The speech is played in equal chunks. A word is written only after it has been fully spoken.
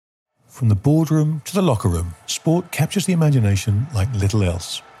From the boardroom to the locker room, sport captures the imagination like little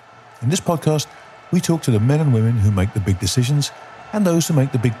else. In this podcast, we talk to the men and women who make the big decisions and those who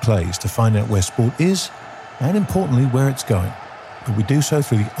make the big plays to find out where sport is and, importantly, where it's going. But we do so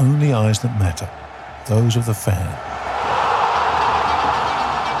through the only eyes that matter, those of the fan.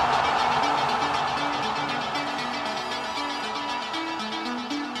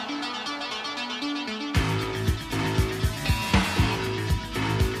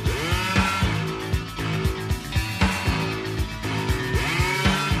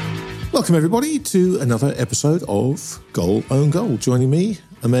 Welcome, everybody, to another episode of Goal, Own Goal. Joining me,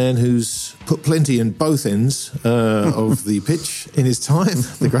 a man who's put plenty in both ends of the pitch in his time,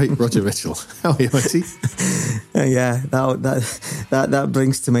 the great Roger Mitchell. How are you, matey? Yeah, that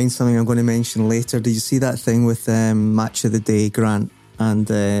brings to mind something I'm going to mention later. Did you see that thing with Match of the Day, Grant, and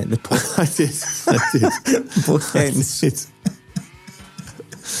the I did. both ends?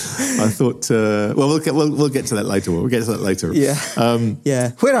 I thought, we'll get to that later. We'll get to that later.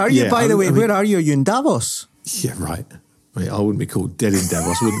 Yeah. Where are you, by the way? Where are you? Are you in Davos? Yeah, right. I wouldn't be called dead in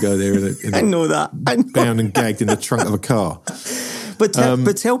Davos. I wouldn't go there I know that. bound and gagged in the trunk of a car.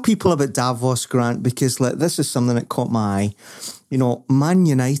 But tell people about Davos, Grant, because this is something that caught my eye. You know, Man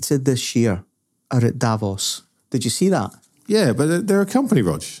United this year are at Davos. Did you see that? Yeah, but they're a company,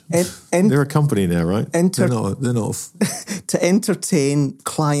 Rog. They're a company now, right? They're not. To entertain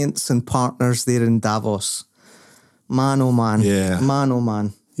clients and partners there in Davos. Man, oh man. Yeah. Man, oh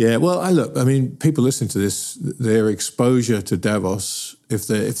man. Yeah, well, I mean, people listening to this, their exposure to Davos, if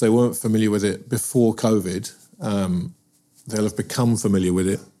they weren't familiar with it before COVID, they'll have become familiar with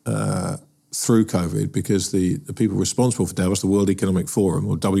it through COVID, because the people responsible for Davos, the World Economic Forum,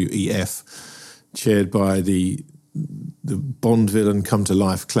 or WEF, chaired by the Bond villain come to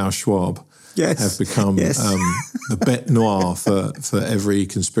life, Klaus Schwab, have become the bête noire for every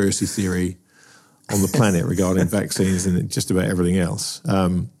conspiracy theory on the planet regarding vaccines and just about everything else.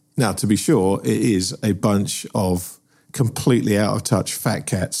 Now, to be sure, it is a bunch of completely out of touch fat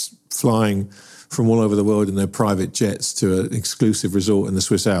cats flying from all over the world in their private jets to an exclusive resort in the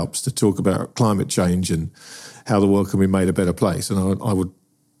Swiss Alps to talk about climate change and how the world can be made a better place. And I would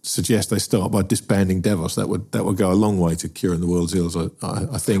suggest they start by disbanding Davos. That would go a long way to curing the world's ills,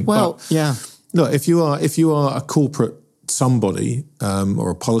 I think. Well, yeah. Look, if you are a corporate somebody or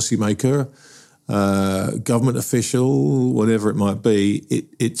a policymaker, government official, whatever it might be,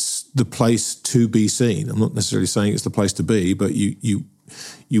 it's the place to be seen. I'm not necessarily saying it's the place to be, but you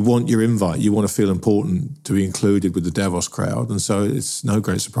want your invite. You want to feel important to be included with the Davos crowd, and so it's no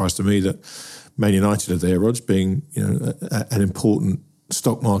great surprise to me that Man United are there, Rog, being an important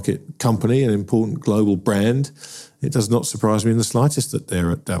stock market company, an important global brand. It does not surprise me in the slightest that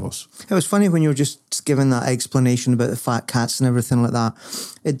they're at Davos. It was funny when you were just giving that explanation about the fat cats and everything like that.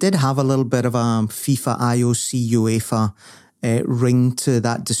 It did have a little bit of a FIFA, IOC, UEFA ring to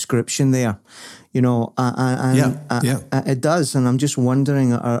that description there, you know. It does, and I'm just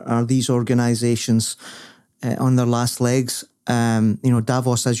wondering, are these organisations on their last legs? You know,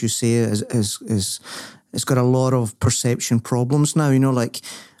 Davos, as you say, is it's got a lot of perception problems now. You know, like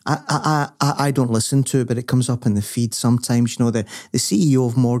I don't listen to it, but it comes up in the feed sometimes. You know, the CEO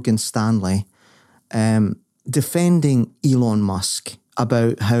of Morgan Stanley defending Elon Musk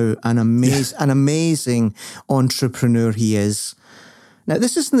about how an amazing entrepreneur he is. Now,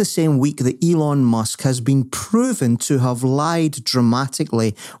 this is in the same week that Elon Musk has been proven to have lied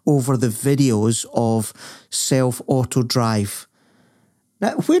dramatically over the videos of self-auto drive.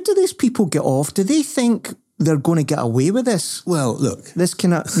 Now, where do these people get off? Do they think they're going to get away with this? Well, look.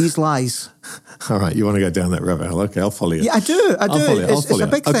 These lies. All right, you want to go down that rabbit hole? Okay, I'll follow you. Yeah, I do. I'll follow you. It's a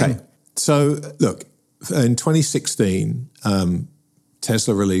big thing. Okay, so look, in 2016,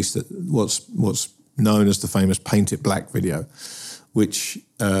 Tesla released what's known as the famous Paint It Black video, which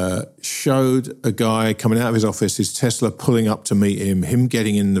showed a guy coming out of his office, his Tesla pulling up to meet him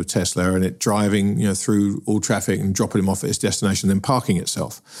getting in the Tesla and it driving through all traffic and dropping him off at his destination, then parking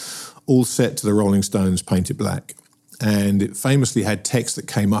itself, all set to the Rolling Stones' Paint It Black. And it famously had text that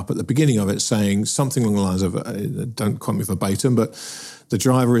came up at the beginning of it saying something along the lines of, don't quote me verbatim, but the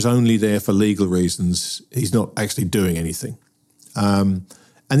driver is only there for legal reasons. He's not actually doing anything. And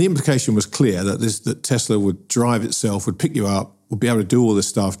the implication was clear that Tesla would drive itself, would pick you up, would be able to do all this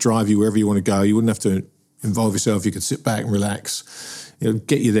stuff, drive you wherever you want to go. You wouldn't have to involve yourself. You could sit back and relax,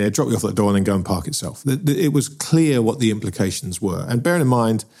 get you there, drop you off at the door, and then go and park itself. It was clear what the implications were. And bearing in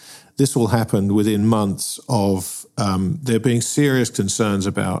mind, this all happened within months of there being serious concerns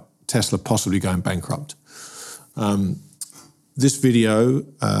about Tesla possibly going bankrupt. This video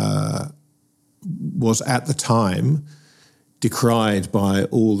was at the time decried by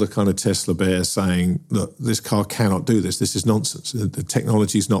all the kind of Tesla bears saying, look, this car cannot do this. This is nonsense. The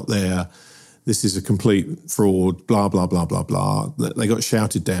technology's not there. This is a complete fraud, blah, blah, blah, blah, blah. They got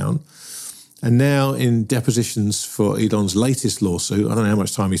shouted down. And now in depositions for Elon's latest lawsuit, I don't know how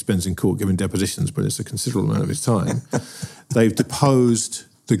much time he spends in court giving depositions, but it's a considerable amount of his time. They've deposed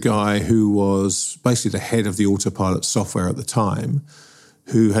the guy who was basically the head of the autopilot software at the time,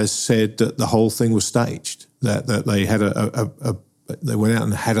 who has said that the whole thing was staged, that they had they went out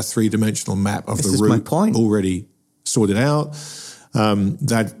and had a 3-dimensional map of the route already sorted out.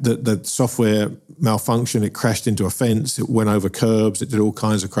 That the software malfunctioned, it crashed into a fence, it went over curbs, it did all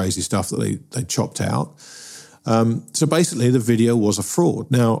kinds of crazy stuff that they chopped out. So basically the video was a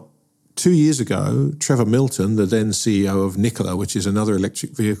fraud. Now, 2 years ago, Trevor Milton, the then CEO of Nikola, which is another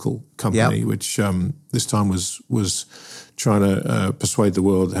electric vehicle company, which this time was trying to persuade the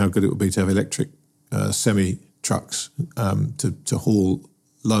world how good it would be to have electric semi-trucks to haul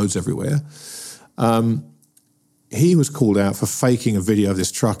loads everywhere. He was called out for faking a video of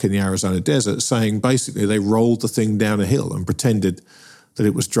this truck in the Arizona desert, saying basically they rolled the thing down a hill and pretended that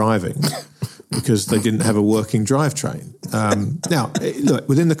it was driving because they didn't have a working drivetrain. Now, look,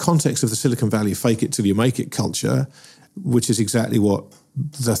 within the context of the Silicon Valley fake it till you make it culture, which is exactly what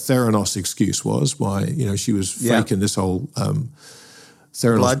the Theranos excuse was, why she was faking this whole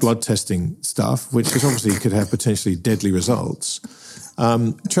Theranos blood testing stuff, which obviously could have potentially deadly results.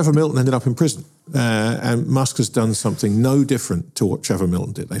 Trevor Milton ended up in prison. And Musk has done something no different to what Trevor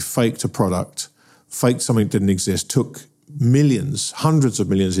Milton did. They faked a product, faked something that didn't exist, took millions, hundreds of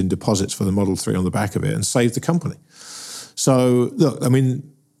millions in deposits for the Model 3 on the back of it and saved the company. So, look, I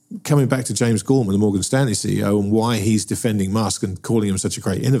mean, coming back to James Gorman, the Morgan Stanley CEO, and why he's defending Musk and calling him such a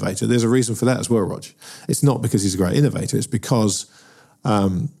great innovator, there's a reason for that as well, Rog. It's not because he's a great innovator. It's because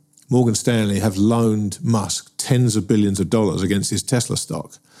Morgan Stanley have loaned Musk tens of billions of dollars against his Tesla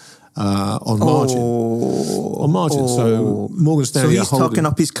stock. On margin. So Morgan Stanley. So he's talking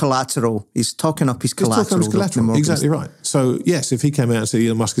up his collateral. He's talking up his collateral. Exactly right. So yes, if he came out and said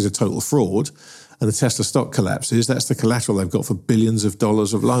Elon Musk is a total fraud, and the Tesla stock collapses, that's the collateral they've got for billions of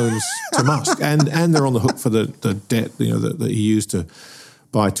dollars of loans to Musk, and they're on the hook for the debt that he used to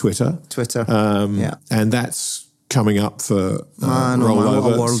buy Twitter. And that's coming up for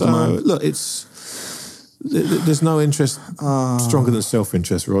rollover. Look, there's no interest stronger than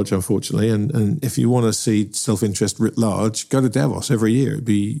self-interest, Rog, unfortunately. And if you want to see self-interest writ large, go to Davos every year.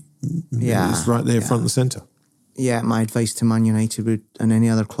 It's right there front and centre. Yeah, my advice to Man United and any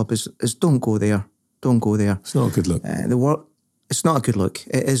other club is don't go there. Don't go there. It's not a good look. It's not a good look.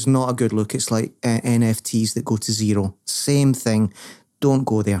 It is not a good look. It's like NFTs that go to zero. Same thing. Don't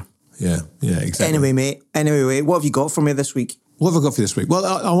go there. Yeah, exactly. Anyway, mate, what have you got for me this week? What have I got for you this week? Well,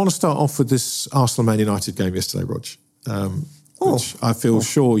 I want to start off with this Arsenal-Man United game yesterday, Rog, which I feel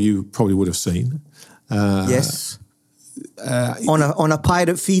sure you probably would have seen. Yes. On a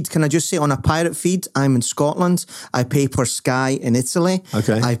pirate feed, can I just say, on a pirate feed, I'm in Scotland. I pay for Sky in Italy.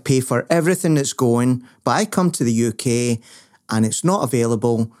 Okay. I pay for everything that's going, but I come to the UK and it's not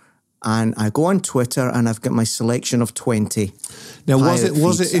available. And I go on Twitter and I've got my selection of 20. Now,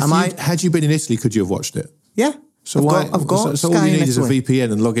 had you been in Italy, could you have watched it? Yeah. So I've got so all you need is a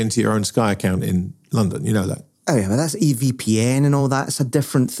VPN and log into your own Sky account in London. You know that. Oh yeah, but that's EVPN and all that. It's a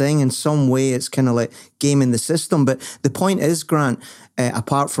different thing. In some way, it's kind of like gaming the system. But the point is, Grant,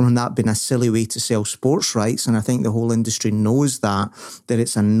 apart from that being a silly way to sell sports rights, and I think the whole industry knows that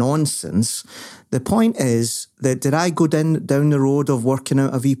it's a nonsense. The point is that did I go down the road of working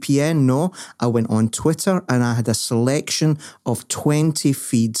out a VPN? No. I went on Twitter and I had a selection of 20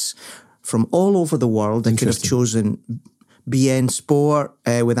 feeds from all over the world. I could have chosen BN Sport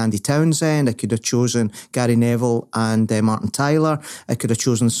with Andy Townsend. I could have chosen Gary Neville and Martin Tyler. I could have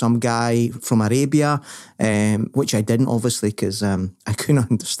chosen some guy from Arabia, which I didn't, obviously, because I couldn't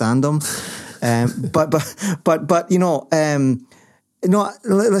understand them. But you know,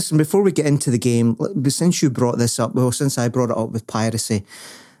 listen, before we get into the game, since you brought this up, since I brought it up with piracy,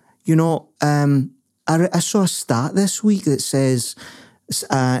 you know, I saw a stat this week that says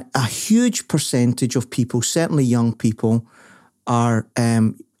a huge percentage of people, certainly young people, are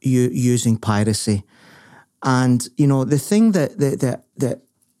using piracy. And, you know, the thing that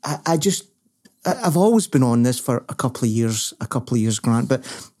I've always been on this for a couple of years, Grant, but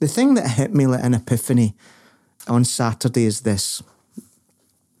the thing that hit me like an epiphany on Saturday is this.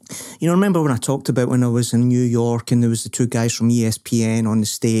 You know, remember when I talked about when I was in New York and there was the two guys from ESPN on the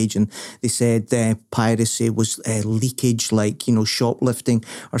stage and they said piracy was leakage, like, you know, shoplifting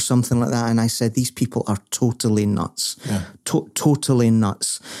or something like that. And I said, these people are totally nuts. Yeah. Totally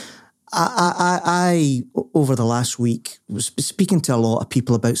nuts. I over the last week, was speaking to a lot of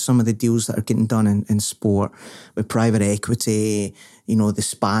people about some of the deals that are getting done in sport with private equity, the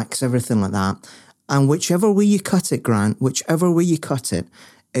SPACs, everything like that. And whichever way you cut it, Grant, whichever way you cut it,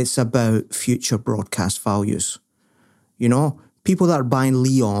 it's about future broadcast values. People that are buying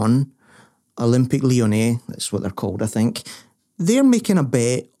Lyon, Olympique Lyonnais, that's what they're called, I think, they're making a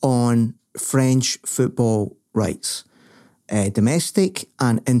bet on French football rights. Domestic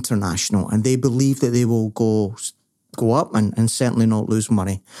and international, and they believe that they will go up and certainly not lose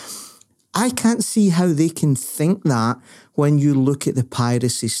money. I can't see how they can think that when you look at the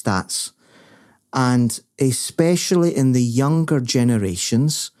piracy stats, and especially in the younger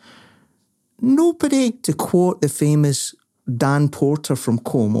generations. Nobody, to quote the famous Dan Porter from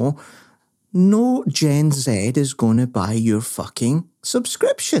Como, no Gen Z is going to buy your fucking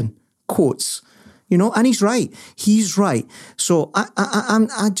subscription. Quotes. And he's right. He's right. So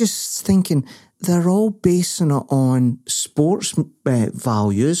I'm just thinking they're all basing it on sports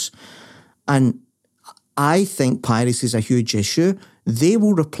values. And I think piracy is a huge issue. They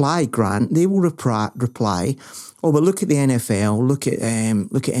will reply, Grant. They will reply. Oh, but look at the NFL. Look at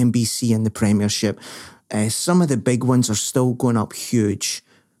NBC and the Premiership. Some of the big ones are still going up huge,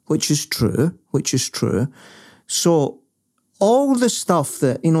 which is true. So all the stuff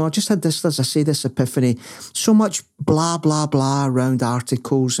that, I just had this, as I say, this epiphany, so much blah, blah, blah around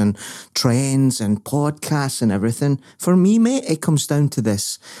articles and trends and podcasts and everything. For me, mate, it comes down to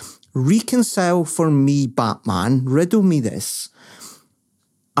this. Reconcile for me, Batman, riddle me this.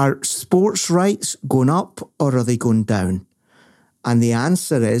 Are sports rights going up or are they going down? And the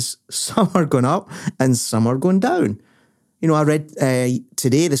answer is some are going up and some are going down. I read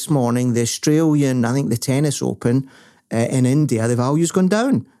this morning, the Australian, I think the Tennis Open, in India, the value's gone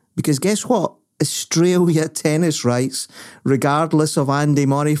down. Because guess what? Australia tennis rights, regardless of Andy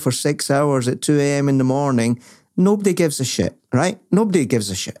Murray for 6 hours at 2 a.m. in the morning, nobody gives a shit, right? Nobody gives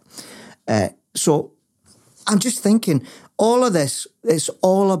a shit. So I'm just thinking, all of this, it's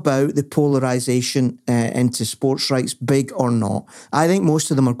all about the polarisation into sports rights, big or not. I think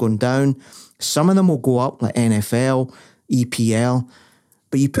most of them are going down. Some of them will go up, like NFL, EPL.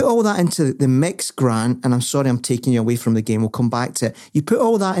 But you put all that into the mix, Grant, and I'm sorry I'm taking you away from the game, we'll come back to it. You put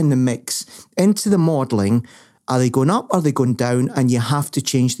all that in the mix, into the modelling, are they going up, are they going down? And you have to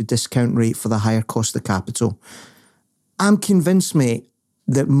change the discount rate for the higher cost of capital. I'm convinced, mate,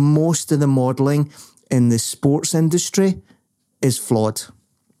 that most of the modelling in the sports industry is flawed.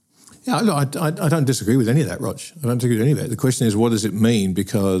 Yeah, look, I don't disagree with any of that, Rog. I don't disagree with any of it. The question is, what does it mean?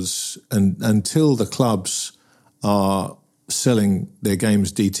 Because until the clubs are selling their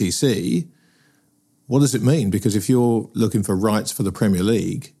games DTC, what does it mean? Because if you're looking for rights for the Premier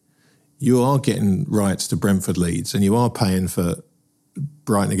League, you are getting rights to Brentford Leeds and you are paying for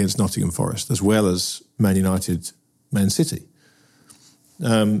Brighton against Nottingham Forest as well as Man United, Man City.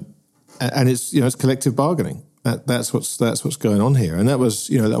 And it's, it's collective bargaining. That's what's going on here. And that was,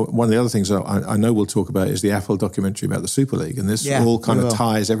 one of the other things I know we'll talk about is the Apple documentary about the Super League. And this all kind of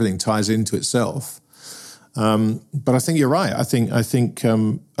everything ties into itself. But I think you're right. I think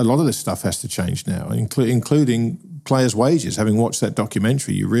a lot of this stuff has to change now, including players' wages. Having watched that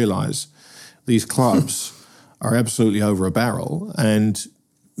documentary, you realise these clubs are absolutely over a barrel. And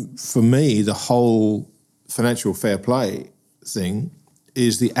for me, the whole financial fair play thing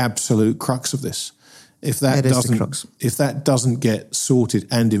is the absolute crux of this. If that doesn't get sorted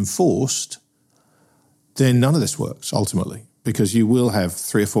and enforced, then none of this works ultimately. Because you will have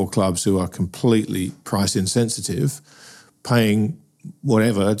 3 or 4 clubs who are completely price insensitive, paying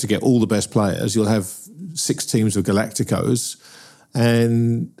whatever to get all the best players. You'll have 6 teams of Galacticos,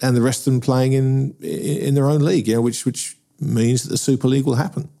 and the rest of them playing in their own league. Which means that the Super League will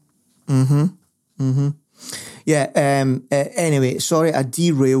happen. Yeah. Anyway, sorry, I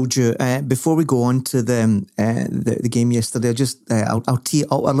derailed you. Before we go on to the game yesterday, I'll tee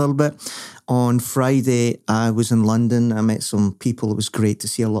it out a little bit. On Friday, I was in London. I met some people. It was great to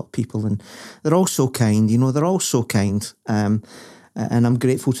see a lot of people, and they're all so kind. They're all so kind. And I'm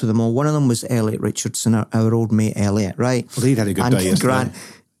grateful to them all. One of them was Elliot Richardson, our old mate Elliot, right? Well, he'd had a good day yesterday. Grant,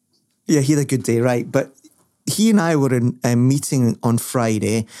 yeah, he had a good day, right? But he and I were in a meeting on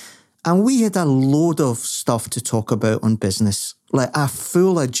Friday, and we had a load of stuff to talk about on business, like a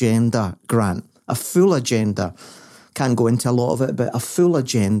full agenda, Grant, a full agenda. Can't go into a lot of it, but a full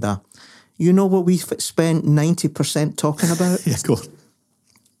agenda. You know what we spent 90% talking about? Yeah, go on.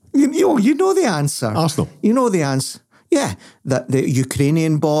 You know the answer. Arsenal. You know the answer. Yeah, that the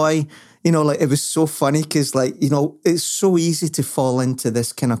Ukrainian boy, you know, like it was so funny because, like, you know, it's so easy to fall into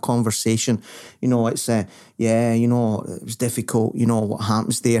this kind of conversation. You know, it's yeah, you know, it was difficult. You know, what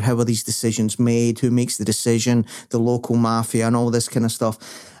happens there? How are these decisions made? Who makes the decision? The local mafia and all this kind of stuff.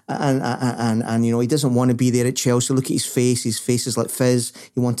 And you know, he doesn't want to be there at Chelsea. Look at his face. His face is like fizz.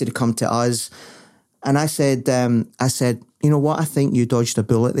 He wanted to come to us. And I said, you know what? I think you dodged a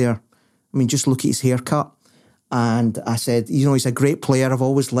bullet there. I mean, just look at his haircut. And I said, you know, he's a great player. I've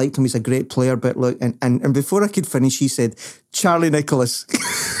always liked him. He's a great player. But look, and before I could finish, he said, Charlie Nicholas.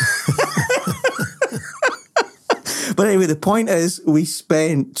 But anyway, the point is, we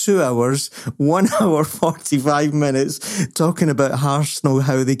spent 2 hours, 1 hour, 45 minutes talking about Arsenal,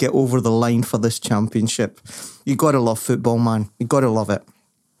 how they get over the line for this championship. You got to love football, man. You got to love it.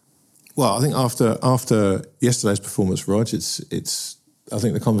 Well, I think after yesterday's performance, Rog, I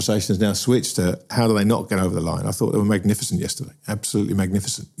think the conversation has now switched to how do they not get over the line. I thought they were magnificent yesterday, absolutely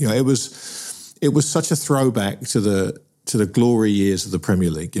magnificent. You know, it was such a throwback to the glory years of the Premier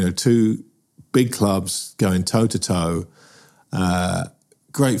League. You know, two big clubs going toe to toe,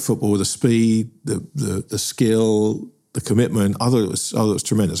 great football, the speed, the skill, the commitment. I thought it was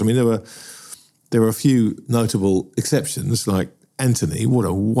tremendous. I mean, there were a few notable exceptions, like Anthony. What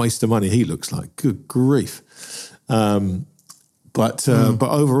a waste of money he looks like. Good grief. But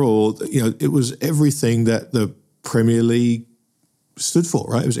overall, you know, it was everything that the Premier League stood for,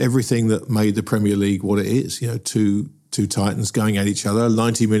 right? It was everything that made the Premier League what it is. You know, two titans going at each other, a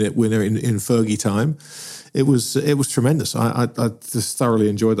 90-minute winner in Fergie time. It was tremendous. I just thoroughly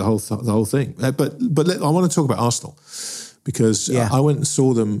enjoyed the whole thing. But I want to talk about Arsenal because I went and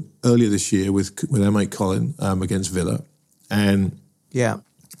saw them earlier this year with our mate Colin against Villa, and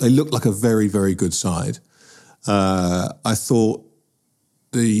they looked like a very, very good side. I thought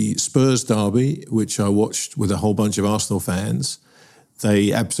the Spurs derby, which I watched with a whole bunch of Arsenal fans,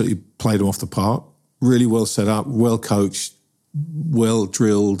 they absolutely played them off the park. Really well set up, well coached, well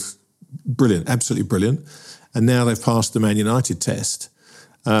drilled, brilliant, absolutely brilliant. And now they've passed the Man United test.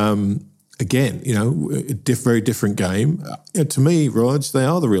 Again, you know, a very different game. To me, Rog, they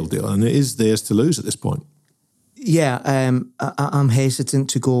are the real deal, and it is theirs to lose at this point. Yeah, I'm hesitant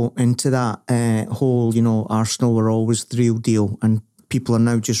to go into that whole, you know, Arsenal were always the real deal, and people are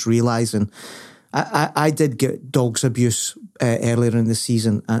now just realising. I did get dog's abuse earlier in the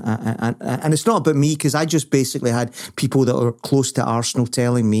season, and it's not about me because I just basically had people that are close to Arsenal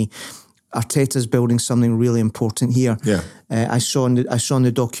telling me Arteta's building something really important here. Yeah, I saw in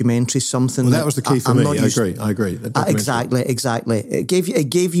the documentary something. Well, that was the key for me. I agree. Exactly. It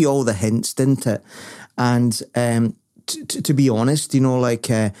gave you all the hints, didn't it? And to be honest, you know, like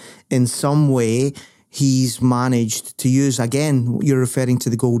in some way, he's managed to use, again, you're referring to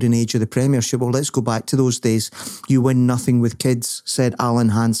the golden age of the Premiership. Well, let's go back to those days. You win nothing with kids, said Alan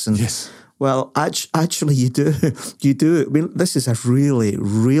Hansen. Yes. Well, actually, you do. You do. I mean, this is a really,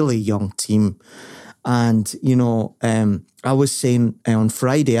 really young team. And, you know, I was saying on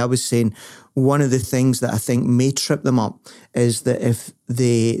Friday, one of the things that I think may trip them up is that if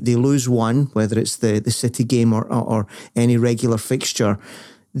they lose one, whether it's the City game or any regular fixture,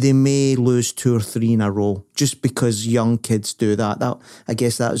 they may lose 2 or 3 in a row just because young kids do that. I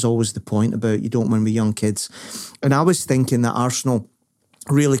guess that is always the point about you don't win with young kids. And I was thinking that Arsenal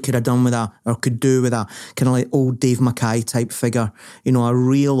really could have done with that, or could do with a kind of like old Dave Mackay type figure, you know, a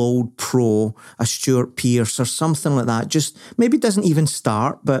real old pro, a Stuart Pearce or something like that. Just maybe doesn't even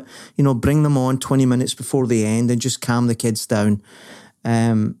start, but, you know, bring them on 20 minutes before the end and just calm the kids down.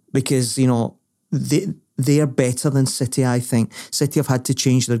 Because, you know, they are better than City, I think. City have had to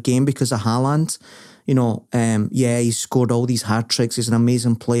change their game because of Haaland. You know, he's scored all these hat-tricks. He's an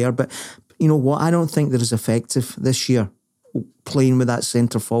amazing player. But you know what? I don't think they're as effective this year playing with that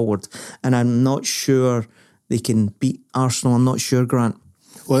centre forward. And I'm not sure they can beat Arsenal. I'm not sure, Grant.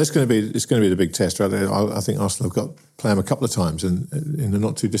 Well, it's going to be the big test, right? I think Arsenal have got to play them a couple of times in the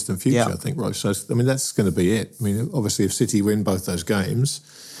not too distant future, I think, right? So, I mean, that's going to be it. I mean, obviously, if City win both those games,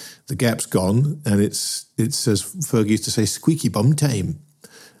 the gap's gone, and it's as Fergie used to say, squeaky bum time.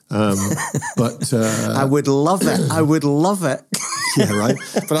 But I would love it. I would love it. Yeah, right.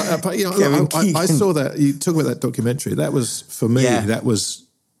 But you know, I saw that you talk about that documentary. That was for me. Yeah. That was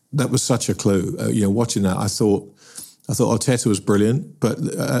such a clue. You know, watching that, I thought Arteta was brilliant. But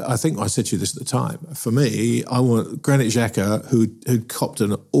I think I said to you this at the time. For me, I want Granit Xhaka, who'd copped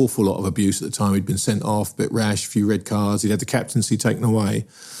an awful lot of abuse at the time. He'd been sent off, a bit rash, a few red cards. He'd had the captaincy taken away.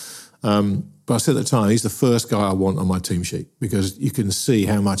 But I said at the time, he's the first guy I want on my team sheet because you can see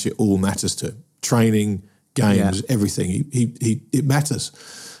how much it all matters to him. Training, games, everything. It matters.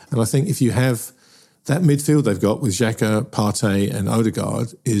 And I think if you have that midfield they've got with Xhaka, Partey and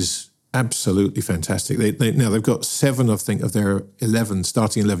Odegaard is absolutely fantastic. Now they've got 7, I think, of their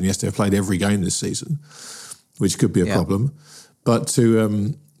starting 11 yesterday have played every game this season, which could be a problem. But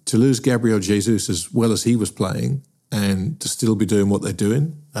to lose Gabriel Jesus as well as he was playing and to still be doing what they're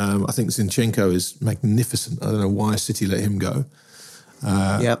doing, I think Zinchenko is magnificent. I don't know why City let him go.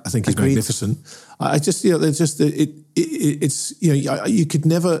 I think he's magnificent. I just, it's, you could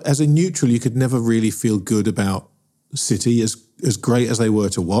never, as a neutral, you could never really feel good about City as great as they were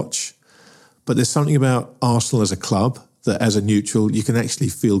to watch. But there's something about Arsenal as a club that as a neutral, you can actually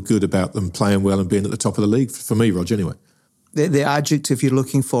feel good about them playing well and being at the top of the league. For me, Rog, anyway. The adjective you're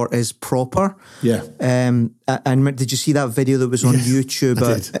looking for is proper. Yeah. And did you see that video that was on YouTube?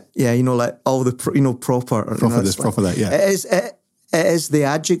 I did. Yeah, like all the, proper. Proper this, proper that, yeah. It is the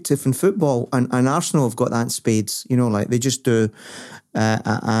adjective in football, and Arsenal have got that in spades, like they just do.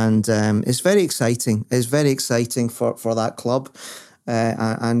 And it's very exciting. It's very exciting for that club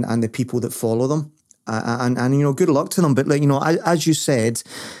and the people that follow them. And good luck to them. But, as you said,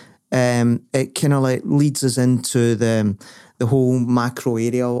 it kind of leads us into the whole macro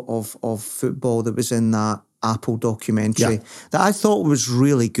area of football that was in that Apple documentary that I thought was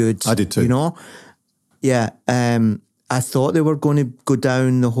really good. I did too. Yeah. I thought they were going to go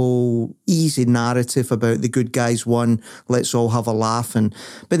down the whole easy narrative about the good guys won, let's all have a laugh,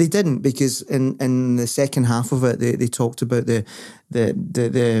 but they didn't, because in the second half of it they talked about the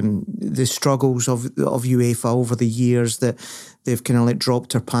struggles of UEFA over the years, that they've kind of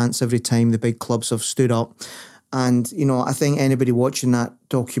dropped their pants every time the big clubs have stood up. And, I think anybody watching that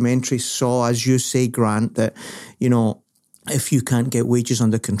documentary saw, as you say, Grant, that, if you can't get wages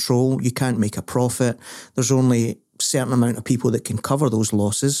under control, you can't make a profit. There's only certain amount of people that can cover those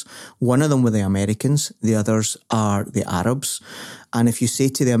losses. One of them were the Americans, the others are the Arabs. And if you say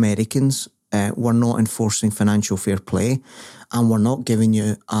to the Americans, we're not enforcing financial fair play and we're not giving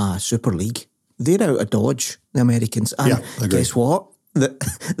you a Super League, they're out of Dodge, the Americans. And guess what?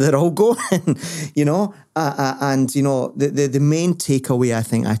 They're all going, and the main takeaway I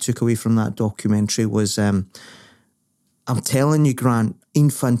think I took away from that documentary was, I'm telling you, Grant,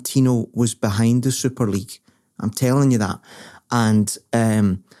 Infantino was behind the Super League. I'm telling you that. And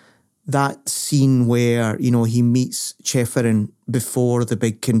that scene where, he meets Ceferin before the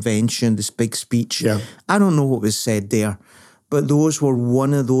big convention, this big speech, I don't know what was said there, but those were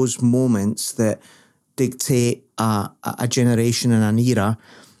one of those moments that dictate a generation and an era.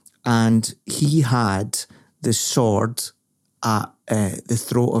 And he had the sword at the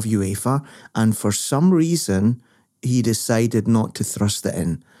throat of UEFA, and for some reason, he decided not to thrust it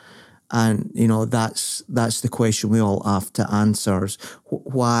in. And, that's the question we all have to answer.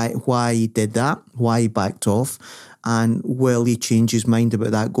 Why he did that, why he backed off, and will he change his mind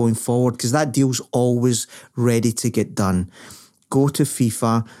about that going forward? Because that deal's always ready to get done. Go to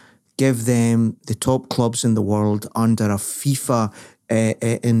FIFA, give them the top clubs in the world under a FIFA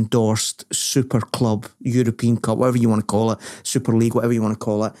endorsed super club, European Cup, whatever you want to call it, Super League, whatever you want to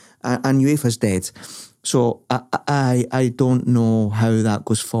call it, and UEFA's dead. So I don't know how that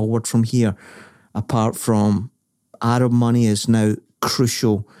goes forward from here, apart from Arab money is now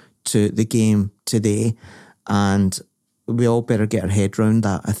crucial to the game today, and we all better get our head around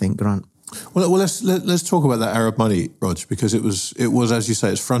that, I think, Grant. Well, let's talk about that Arab money, Rog, because it was as you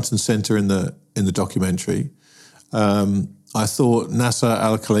say, it's front and centre in the documentary. I thought Nasser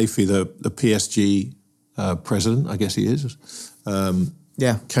Al Khelaifi, the PSG president, I guess he is,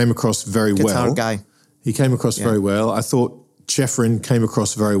 came across very Qatar well. Guy. He came across very well. I thought Ceferin came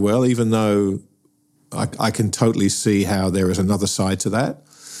across very well, even though I can totally see how there is another side to that.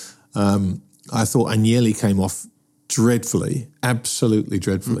 I thought Agnelli came off dreadfully, absolutely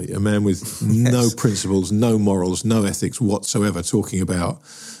dreadfully. A man with no principles, no morals, no ethics whatsoever, talking about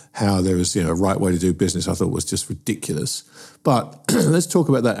how there is a right way to do business. I thought was just ridiculous. But let's talk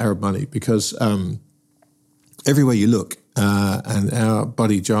about that Arab money, because everywhere you look, and our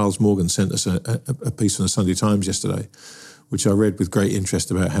buddy Giles Morgan sent us a piece from the Sunday Times yesterday, which I read with great interest,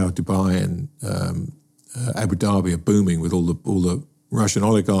 about how Dubai and Abu Dhabi are booming with all the Russian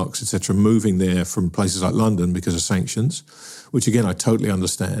oligarchs, etc., moving there from places like London because of sanctions, which again I totally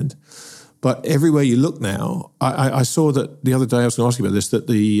understand. But everywhere you look now, I saw that the other day, I was going to ask you about this, that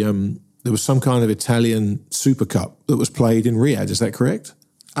there was some kind of Italian Super Cup that was played in Riyadh. Is that correct?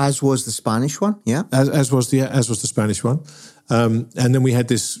 As was the Spanish one, yeah. As was the Spanish one, and then we had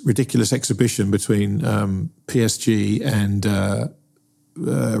this ridiculous exhibition between PSG and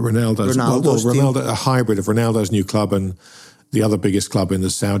Ronaldo's Ronaldo, a hybrid of Ronaldo's new club and the other biggest club in the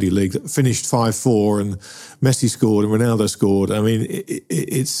Saudi league, that finished 5-4, and Messi scored and Ronaldo scored. I mean,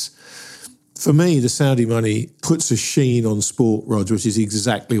 it's For me, the Saudi money puts a sheen on sport, Rog, which is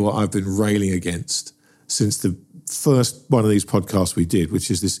exactly what I've been railing against since the first one of these podcasts we did,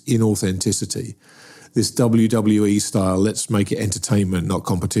 which is this inauthenticity, this WWE style, let's make it entertainment, not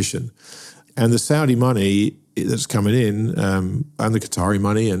competition. And the Saudi money that's coming in, and the Qatari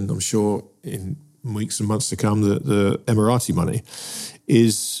money, and I'm sure in weeks and months to come, the Emirati money,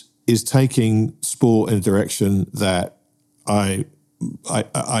 is taking sport in a direction that I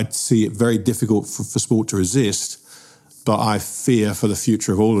see it very difficult for sport to resist, but I fear for the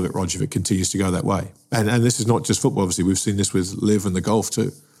future of all of it, Roger, if it continues to go that way. And this is not just football, obviously. We've seen this with LIV and the golf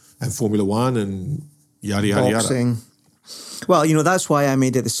too, and Formula One and yada, yada, boxing. Yada. Well, that's why I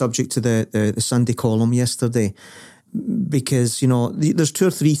made it the subject to the Sunday column yesterday, because, there's 2 or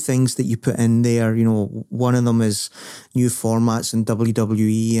 3 things that you put in there. One of them is new formats and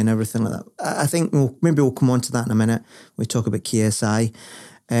WWE and everything like that. I think maybe we'll come on to that in a minute. We talk about KSI.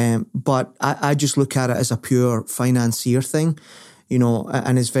 But I just look at it as a pure financier thing,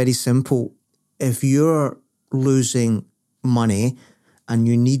 and it's very simple. If you're losing money and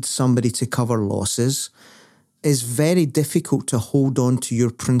you need somebody to cover losses, it's very difficult to hold on to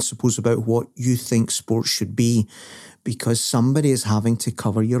your principles about what you think sports should be, because somebody is having to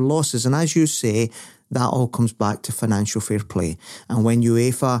cover your losses. And as you say, that all comes back to financial fair play. And when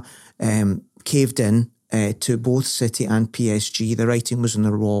UEFA caved in to both City and PSG, the writing was on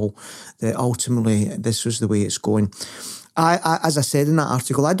the wall that ultimately this was the way it's going. As I said in that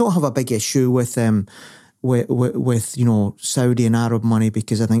article, I don't have a big issue with Saudi and Arab money,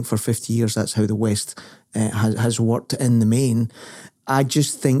 because I think for 50 years that's how the West has worked in the main. I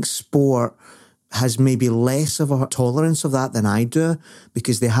just think sport has maybe less of a tolerance of that than I do,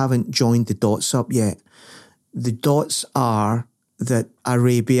 because they haven't joined the dots up yet. The dots are that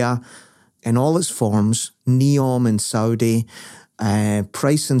Arabia, in all its forms, NEOM in Saudi,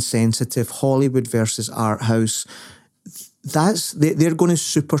 price insensitive, Hollywood versus art house, they're going to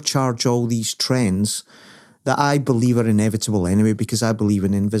supercharge all these trends that I believe are inevitable anyway, because I believe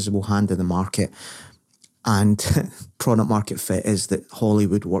in the invisible hand of the market. And product market fit is that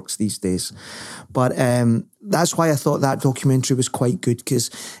Hollywood works these days. But that's why I thought that documentary was quite good, because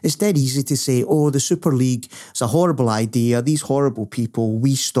it's dead easy to say, oh, the Super League is a horrible idea. These horrible people,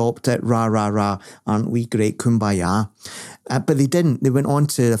 we stopped it, rah, rah, rah, aren't we great, kumbaya. But they didn't. They went on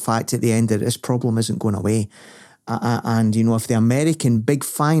to the fact at the end that this problem isn't going away. And, if the American big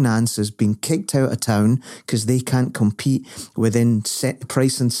finance has been kicked out of town because they can't compete within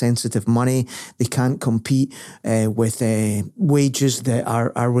price-insensitive money, they can't compete with wages that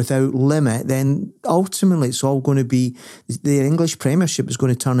are without limit, then ultimately it's all going to be, the English Premiership is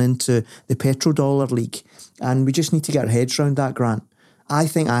going to turn into the petrodollar league. And we just need to get our heads around that, Grant. I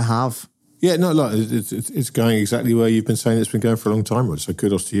think I have. Yeah, no, look, it's going exactly where you've been saying it's been going for a long time, Rod, so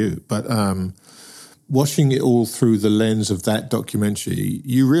kudos to you. But watching it all through the lens of that documentary,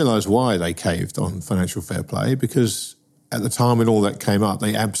 you realise why they caved on financial fair play, because at the time when all that came up,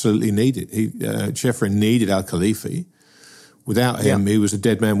 they absolutely needed Chefrin needed Al Khalifi. Without him, he was a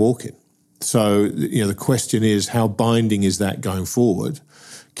dead man walking. So, the question is, how binding is that going forward?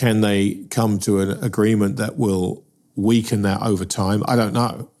 Can they come to an agreement that will weaken that over time? I don't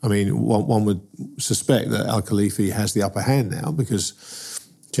know. I mean, one would suspect that Al Khalifi has the upper hand now, because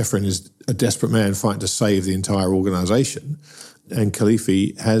Chefrin is a desperate man fighting to save the entire organisation, and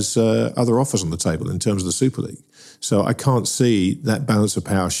Khalifi has other offers on the table in terms of the Super League. So I can't see that balance of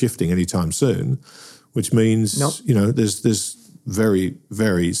power shifting anytime soon, which means, there's very,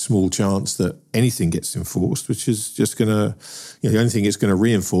 very small chance that anything gets enforced, which is just going to, the only thing it's going to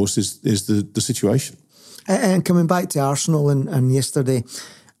reinforce is the situation. And coming back to Arsenal and yesterday,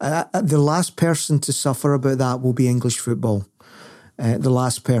 the last person to suffer about that will be English football. The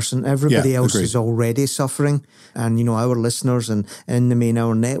last person. Everybody else is already suffering. And, our listeners and in the main,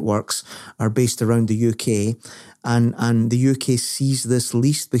 our networks are based around the UK. And the UK sees this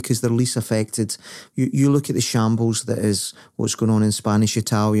least because they're least affected. You look at the shambles that is what's going on in Spanish,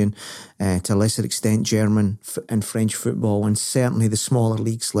 Italian, to a lesser extent German and French football, and certainly the smaller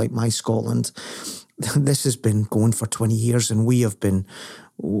leagues like my Scotland. This has been going for 20 years, and we have been,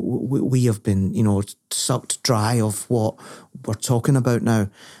 sucked dry of what we're talking about now.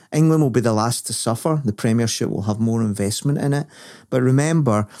 England will be the last to suffer. The Premiership will have more investment in it. But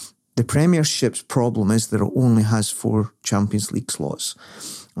remember, the Premiership's problem is that it only has 4 Champions League slots.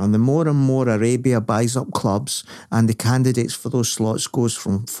 And the more and more Arabia buys up clubs and the candidates for those slots goes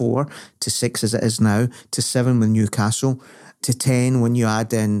from 4 to 6 as it is now, to 7 with Newcastle, to 10 when you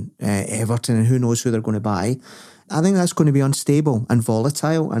add in Everton, and who knows who they're going to buy. I think that's going to be unstable and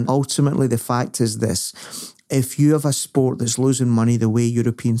volatile. And ultimately, the fact is this: if you have a sport that's losing money the way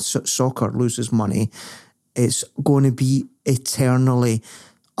European soccer loses money, it's going to be eternally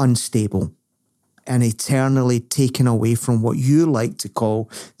unstable and eternally taken away from what you like to call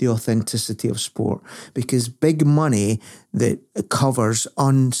the authenticity of sport. Because big money that covers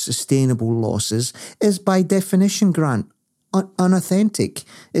unsustainable losses is by definition, Grant, unauthentic.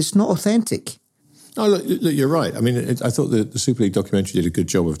 It's not authentic. Oh, look, you're right. I mean, I thought the Super League documentary did a good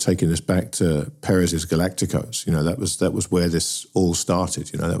job of taking us back to Perez's Galacticos. You know, that was where this all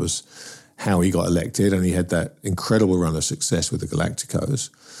started. You know, that was how he got elected, and he had that incredible run of success with the Galacticos.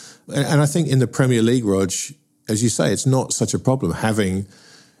 And I think in the Premier League, Rog, as you say, it's not such a problem having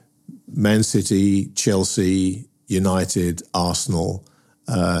Man City, Chelsea, United, Arsenal,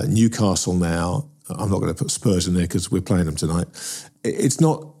 Newcastle now. I'm not going to put Spurs in there because we're playing them tonight. It's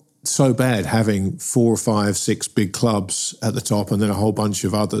not so bad having 4, 5, 6 big clubs at the top and then a whole bunch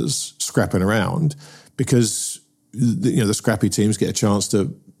of others scrapping around, because the scrappy teams get a chance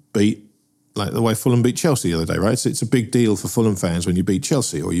to beat, like the way Fulham beat Chelsea the other day, right? So it's a big deal for Fulham fans when you beat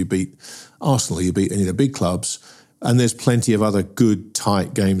Chelsea or you beat Arsenal, you beat any of the big clubs, and there's plenty of other good,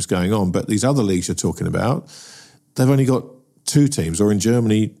 tight games going on. But these other leagues you're talking about, they've only got 2 teams, or in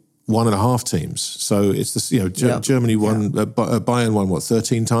Germany, 1.5 teams. So it's this, Germany won, Bayern won,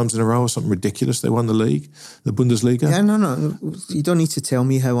 13 times in a row or something ridiculous. They won the league, the Bundesliga. Yeah, no. You don't need to tell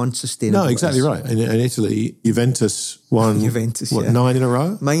me how unsustainable. No, exactly right. In Italy, Juventus won 9 in a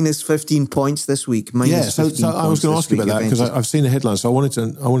row? Minus 15 points this week. So I was going to ask you about that because I've seen the headlines. So I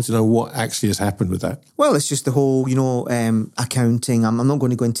wanted to know what actually has happened with that. Well, it's just the whole, accounting. I'm not going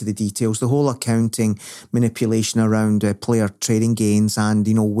to go into the details. The whole accounting manipulation around player trading gains and,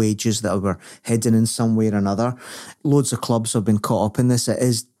 wages that were hidden in some way or another. Loads of clubs have been caught up in this. It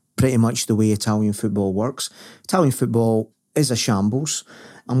is pretty much the way Italian football works. Italian football is a shambles.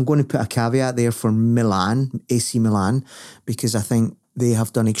 I'm going to put a caveat there for Milan, AC Milan, because I think they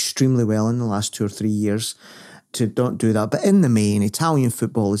have done extremely well in the last 2 or 3 years to not do that. But in the main, Italian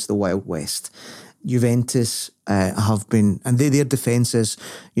football is the Wild West. Juventus have been, and their defence is,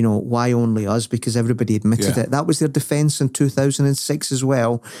 why only us? Because everybody admitted it. That was their defence in 2006 as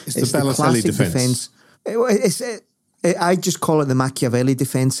well. It's the Balotelli defence. I just call it the Machiavelli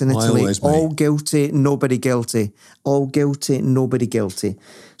defence in Italy. All guilty, nobody guilty. All guilty, nobody guilty.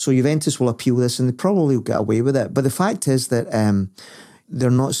 So Juventus will appeal this and they probably will get away with it. But the fact is that they're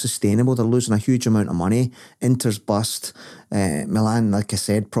not sustainable. They're losing a huge amount of money. Inter's bust. Milan, like I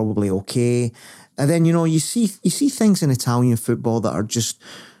said, probably okay. And then, you see things in Italian football that are just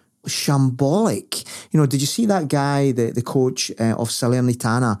shambolic. Did you see that guy, the coach of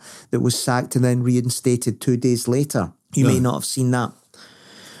Salernitana, that was sacked and then reinstated 2 days later? You may not have seen that.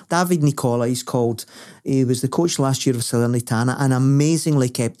 David Nicola, he's called. He was the coach last year of Salernitana and amazingly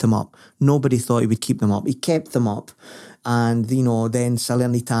kept them up. Nobody thought he would keep them up. He kept them up. And, then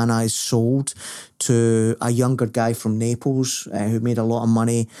Salernitana is sold to a younger guy from Naples who made a lot of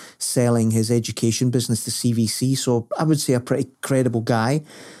money selling his education business to CVC. So I would say a pretty credible guy.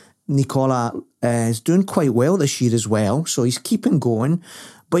 Nicola is doing quite well this year as well. So he's keeping going.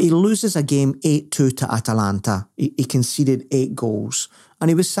 But he loses a game 8-2 to Atalanta. He conceded 8 goals. And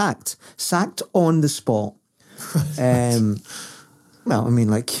he was sacked. Sacked on the spot. Well, I mean,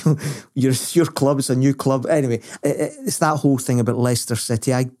 like, your club is a new club. Anyway, it's that whole thing about Leicester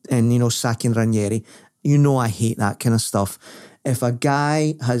City and sacking Ranieri. I hate that kind of stuff. If a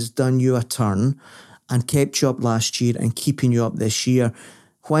guy has done you a turn and kept you up last year and keeping you up this year,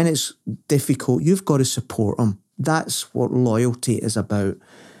 when it's difficult, you've got to support him. That's what loyalty is about.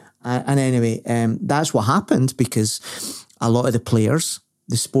 And anyway, that's what happened because a lot of the players,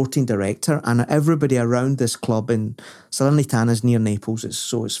 the sporting director and everybody around this club in Salernitana is near Naples.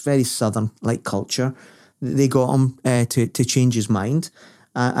 It's very southern-like culture. They got him to change his mind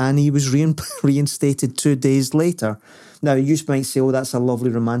and he was reinstated 2 days later. Now, you might say, that's a lovely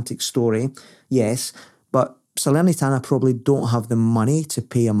romantic story. Yes, but Salernitana probably don't have the money to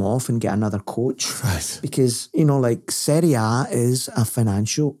pay him off and get another coach. Right. Because, Serie A is a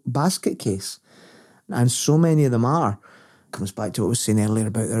financial basket case. And so many of them are. Comes back to what I was saying earlier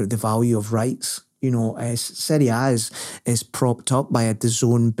about the value of rights. Serie A is propped up by a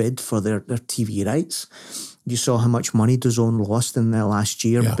DAZN bid for their TV rights. You saw how much money DAZN lost in the last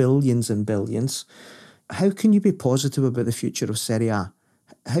year, billions and billions. How can you be positive about the future of Serie A?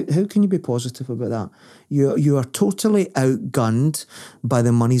 How can you be positive about that? You are totally outgunned by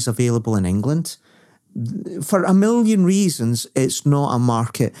the monies available in England. For a million reasons, it's not a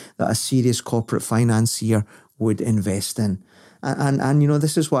market that a serious corporate financier would invest in. And you know,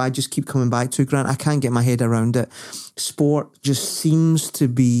 this is what I just keep coming back to, Grant. I can't get my head around it. Sport just seems to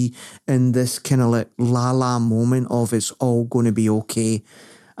be in this kind of like la-la moment of it's all going to be okay.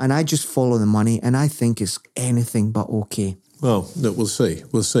 And I just follow the money, and I think it's anything but okay. Well, look, we'll see.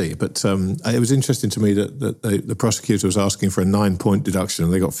 But it was interesting to me that the prosecutor was asking for a 9-point deduction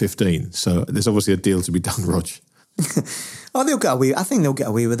and they got 15. So there's obviously a deal to be done, Rog. Oh, they'll get away. I think they'll get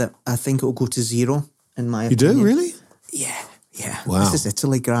away with it. I think it'll go to 0, in my opinion. You do, really? Yeah. Wow. This is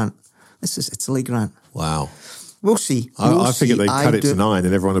Italy, Grant. Wow. We'll see. I figured they'd cut it to 9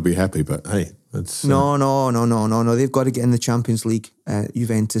 and everyone would be happy, but hey. That's, No. They've got to get in the Champions League,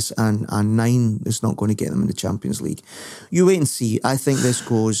 Juventus, and 9 is not going to get them in the Champions League. You wait and see. I think this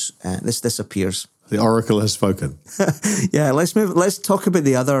goes, this disappears. The Oracle has spoken. Yeah, let's talk about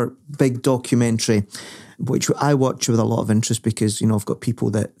the other big documentary, which I watch with a lot of interest because, you know, I've got people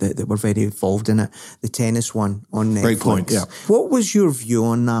that were very involved in it. The tennis one on Netflix. Great point, yeah. What was your view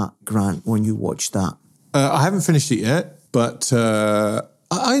on that, Grant, when you watched that? I haven't finished it yet, but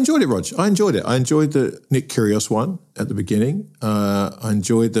I enjoyed it, Rog. I enjoyed it. I enjoyed the Nick Kyrgios one at the beginning. I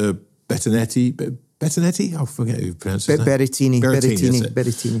enjoyed the Bettinetti? I forget who you pronounce his name.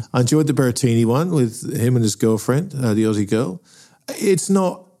 Berrettini. I enjoyed the Berrettini one with him and his girlfriend, the Aussie girl. It's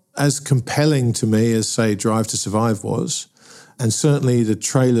not as compelling to me as, say, Drive to Survive was. And certainly the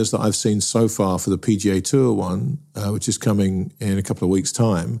trailers that I've seen so far for the PGA Tour one, which is coming in a couple of weeks'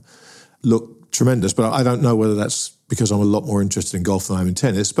 time, look tremendous. But I don't know whether that's because I'm a lot more interested in golf than I am in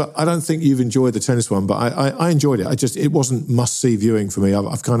tennis. But I don't think you've enjoyed the tennis one, but I enjoyed it. It wasn't must-see viewing for me.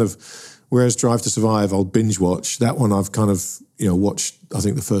 I've kind of... Whereas Drive to Survive, I'll binge watch. That one I've kind of, watched, I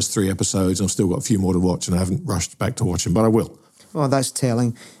think, the first 3 episodes. I've still got a few more to watch and I haven't rushed back to watch them, but I will. Oh, that's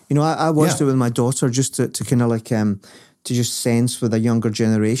telling. I watched it with my daughter just to kind of like, to just sense with a younger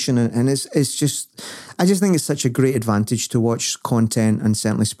generation. And it's just, I just think it's such a great advantage to watch content, and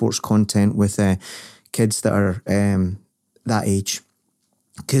certainly sports content with kids that are that age.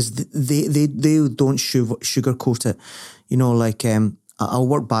 Because they don't sugarcoat it. I'll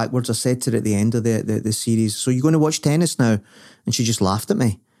work backwards. I said to her at the end of the series, so you're going to watch tennis now? And she just laughed at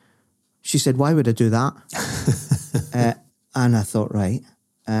me. She said, why would I do that? And I thought, right.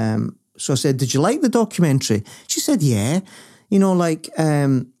 So I said, did you like the documentary? She said, yeah.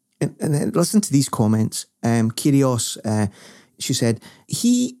 And then listen to these comments. Kyrgios, she said,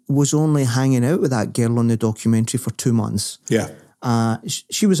 he was only hanging out with that girl on the documentary for 2 months. Yeah.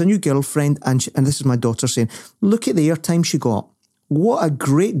 She was a new girlfriend, and this is my daughter saying, look at the airtime she got. What a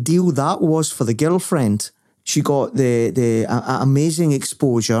great deal that was for the girlfriend. She got the amazing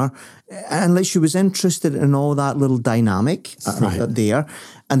exposure, and like she was interested in all that little dynamic there.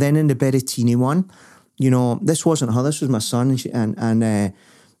 And then in the Berrettini one, this wasn't her, this was my son. And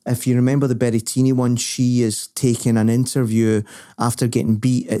if you remember the Berrettini one, she is taking an interview after getting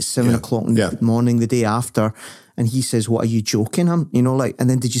beat at 7 o'clock in the morning the day after. And he says, what, are you joking? And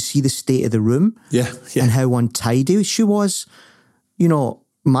then did you see the state of the room? Yeah. And how untidy she was?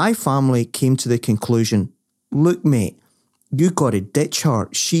 My family came to the conclusion, look, mate, you got to ditch her.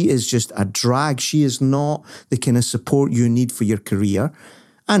 She is just a drag. She is not the kind of support you need for your career.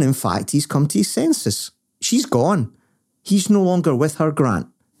 And in fact, he's come to his senses. She's gone. He's no longer with her, Grant.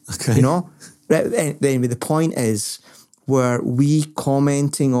 Okay. Anyway, the point is, were we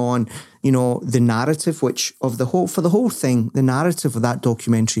commenting on, the narrative, for the whole thing, the narrative of that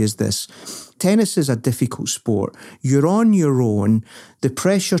documentary is this. Tennis is a difficult sport. You're on your own. The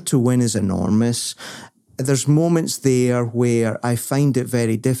pressure to win is enormous. There's moments there where I find it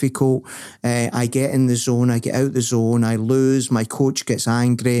very difficult. I get in the zone, I get out the zone, I lose, my coach gets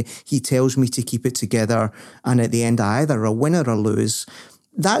angry, he tells me to keep it together, and at the end I either win or I lose.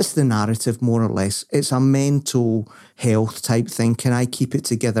 That's the narrative, more or less. It's a mental health type thing. Can I keep it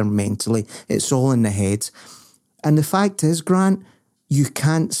together mentally? It's all in the head. And the fact is, Grant, you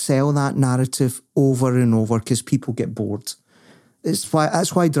can't sell that narrative over and over because people get bored.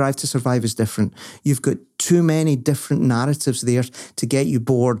 That's why Drive to Survive is different. You've got too many different narratives there to get you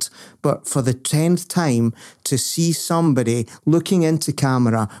bored. But for the 10th time, to see somebody looking into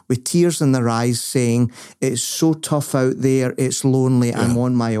camera with tears in their eyes saying, it's so tough out there, it's lonely, I'm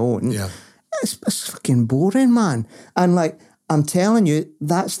on my own. Yeah. It's fucking boring, man. And I'm telling you,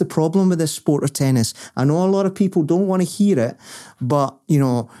 that's the problem with this sport of tennis. I know a lot of people don't want to hear it, but,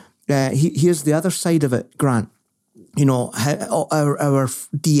 here's the other side of it, Grant. Our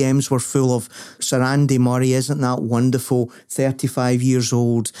DMs were full of Sir Andy Murray, isn't that wonderful? 35 years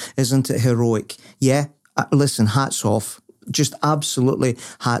old, isn't it heroic? Yeah, listen, hats off. Just absolutely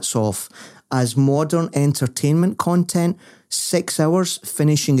hats off. As modern entertainment content, 6 hours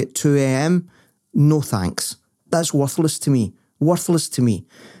finishing at 2 a.m, no thanks. That's worthless to me. worthless to me,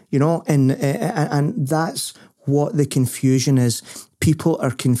 and that's what the confusion is. People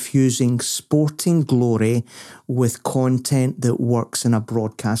are confusing sporting glory with content that works in a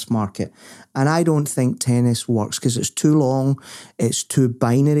broadcast market. And I don't think tennis works because it's too long, it's too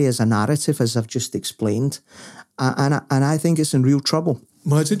binary as a narrative, as I've just explained. And I think it's in real trouble.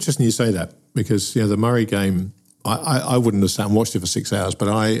 Well, it's interesting you say that because, the Murray game, I wouldn't have sat and watched it for 6 hours, but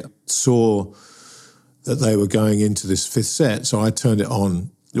I saw that they were going into this fifth set, so I turned it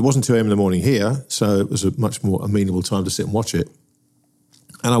on. It wasn't 2 a.m. in the morning here, so it was a much more amenable time to sit and watch it.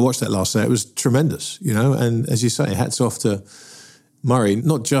 And I watched that last set. It was tremendous, and as you say, hats off to Murray,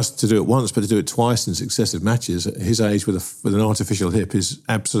 not just to do it once, but to do it twice in successive matches. At his age with an artificial hip is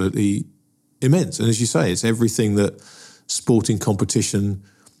absolutely immense. And as you say, it's everything that sporting competition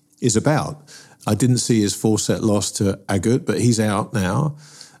is about. I didn't see his 4-set loss to Agut, but he's out now.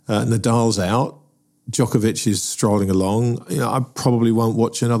 Nadal's out. Djokovic is strolling along. I probably won't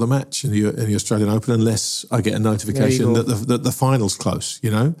watch another match in the Australian Open unless I get a notification that the final's close.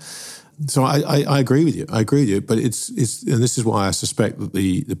 So I agree with you. But it's and this is why I suspect that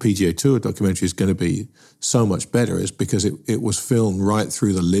the PGA Tour documentary is going to be so much better, is because it was filmed right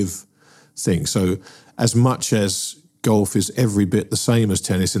through the live thing. So as much as golf is every bit the same as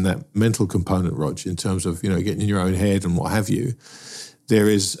tennis in that mental component, Rog, in terms of getting in your own head and what have you, there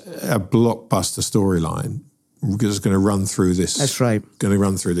is a blockbuster storyline that's going to run through this. That's right. Going to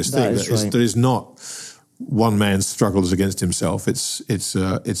run through this thing. There is not one man's struggles against himself. It's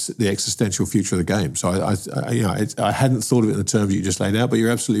the existential future of the game. So I hadn't thought of it in the terms you just laid out, but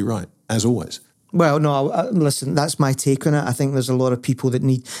you're absolutely right, as always. Well, no, listen, that's my take on it. I think there's a lot of people that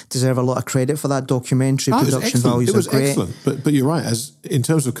deserve a lot of credit for that documentary. Production values are great. It was excellent, but you're right. As in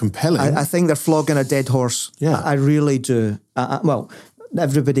terms of compelling, I think they're flogging a dead horse. Yeah, I really do. Well,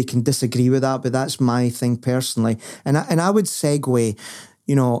 everybody can disagree with that, but that's my thing personally. And I would segue,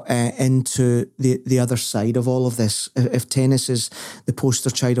 into the other side of all of this. If tennis is the poster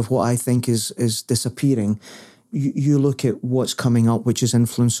child of what I think is disappearing, you look at what's coming up, which is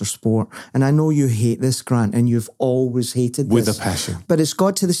influencer sport. And I know you hate this, Grant, and you've always hated this. With a passion. But it's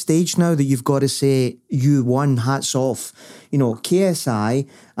got to the stage now that you've got to say, you won, hats off. KSI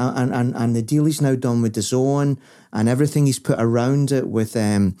and the deal he's now done with DAZN and everything he's put around it with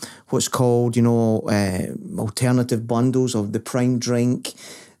what's called, alternative bundles of the Prime Drink,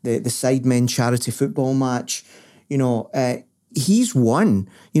 the Sidemen charity football match, he's won.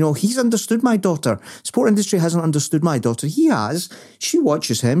 He's understood my daughter. Sport industry hasn't understood my daughter. He has. She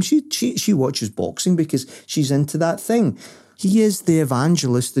watches him. She watches boxing because she's into that thing. He is the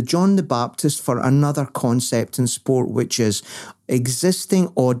evangelist, the John the Baptist for another concept in sport, which is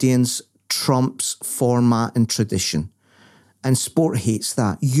existing audience trumps format and tradition. And sport hates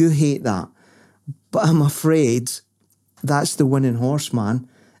that. You hate that. But I'm afraid that's the winning horse, man.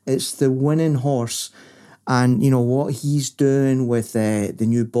 It's the winning horse. And, what he's doing with the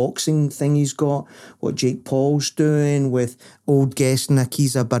new boxing thing he's got, what Jake Paul's doing with old guest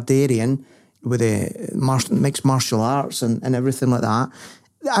Nakiza Bardarian with the mixed martial arts and everything like that.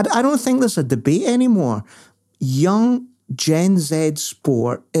 I don't think there's a debate anymore. Young Gen Z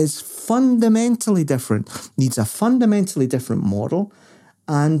sport is fundamentally different, needs a fundamentally different model.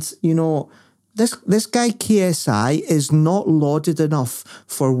 And, this guy KSI is not lauded enough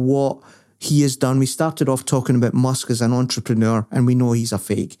for what he has done. We started off talking about Musk as an entrepreneur, and we know he's a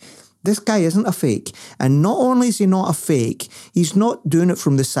fake. This guy isn't a fake. And not only is he not a fake, he's not doing it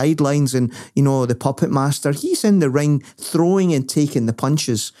from the sidelines and, the puppet master. He's in the ring throwing and taking the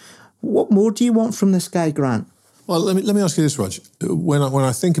punches. What more do you want from this guy, Grant? Well, let me ask you this, Rog. When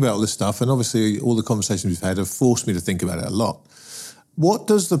I think about all this stuff, and obviously all the conversations we've had have forced me to think about it a lot, what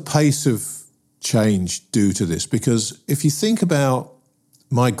does the pace of change do to this? Because if you think about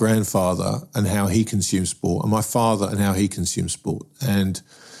my grandfather and how he consumed sport, and my father and how he consumed sport, and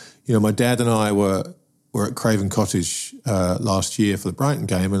my dad and I were at Craven Cottage last year for the Brighton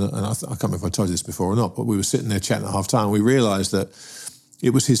game, and I can't remember if I told you this before or not, but we were sitting there chatting at half time. We realised that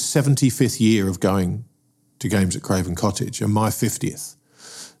it was his 75th year of going to games at Craven Cottage, and my 50th.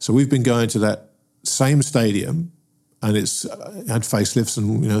 So we've been going to that same stadium, and it's had facelifts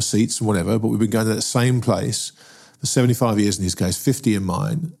and seats and whatever, but we've been going to that same place for 75 years in his case, 50 in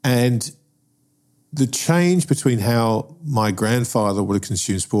mine, and the change between how my grandfather would have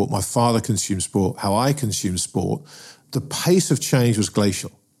consumed sport, my father consumed sport, how I consumed sport, the pace of change was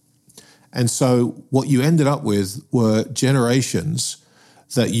glacial. And so what you ended up with were generations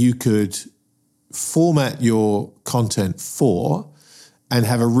that you could format your content for and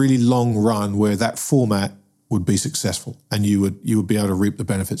have a really long run where that format would be successful and you would be able to reap the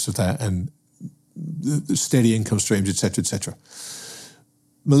benefits of that and the steady income streams, et cetera, et cetera.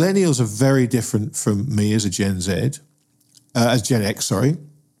 Millennials are very different from me as a as Gen X, sorry.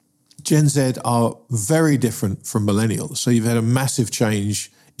 Gen Z are very different from millennials. So you've had a massive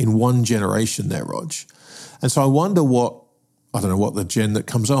change in one generation there, Rog. And so I wonder I don't know what the gen that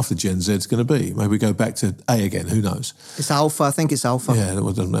comes after Gen Z is going to be. Maybe we go back to A again, who knows? It's Alpha, I think it's Alpha. Yeah,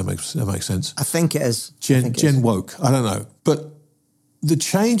 that makes sense. I think it is. Gen woke, I don't know. But the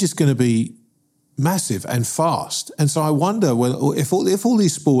change is going to be massive and fast. And so I wonder if all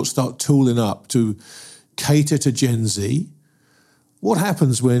these sports start tooling up to cater to Gen Z, what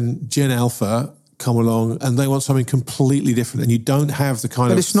happens when Gen Alpha come along and they want something completely different and you don't have the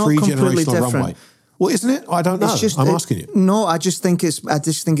kind of three-generational runway? Well, isn't it? I don't know. I'm asking you. No, I just think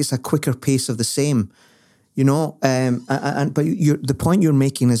it's a quicker pace of the same. You know, but the point you're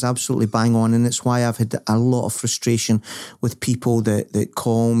making is absolutely bang on, and it's why I've had a lot of frustration with people that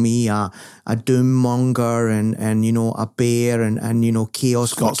call me a doom monger and you know, a bear and you know,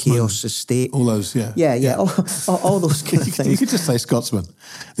 chaos estate. All those, yeah. Yeah. All those kind of things. You could just say Scotsman.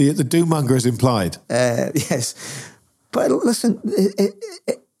 The doom monger is implied. Yes, but listen,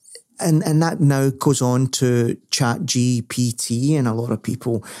 And that now goes on to ChatGPT, and a lot of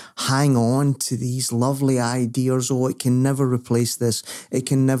people hang on to these lovely ideas. Oh, it can never replace this. It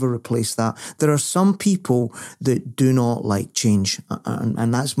can never replace that. There are some people that do not like change,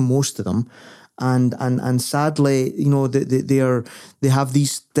 and that's most of them. And sadly, you know, they have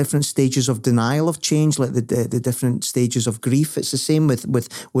these different stages of denial of change, like the different stages of grief. It's the same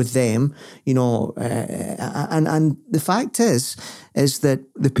with them, you know. And the fact is that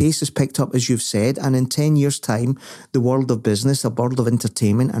the pace has picked up, as you've said, and in 10 years' time, the world of business, the world of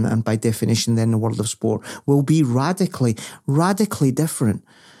entertainment, and by definition, then the world of sport will be radically, radically different.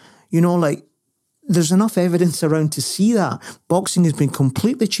 You know, like, there's enough evidence around to see that. Boxing has been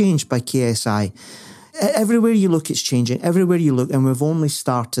completely changed by KSI. Everywhere you look, it's changing. Everywhere you look, and we've only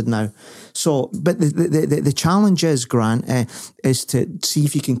started now. So, but the challenge is, Grant, is to see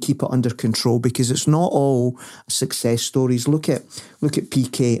if you can keep it under control, because it's not all success stories. Look at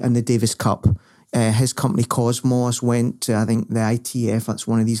PK and the Davis Cup. His company Cosmos went to, I think, the ITF, that's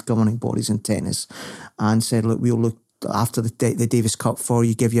one of these governing bodies in tennis, and said, look, we'll look after the Davis Cup for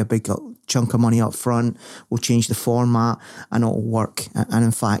you, give you a big chunk of money up front, we'll change the format and it'll work. And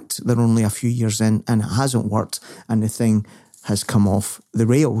in fact, they're only a few years in and it hasn't worked, and the thing has come off the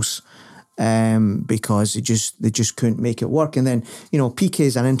rails because they just couldn't make it work. And then, you know, PK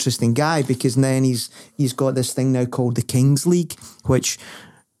is an interesting guy, because then he's got this thing now called the Kings League, which,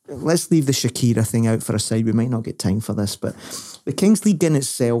 let's leave the Shakira thing out for a side. We might not get time for this, but the Kings League in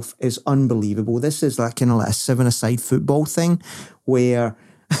itself is unbelievable. This is like kind of like a 7-a-side football thing where,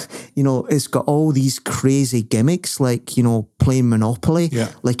 you know, it's got all these crazy gimmicks, like, you know, playing Monopoly. Yeah.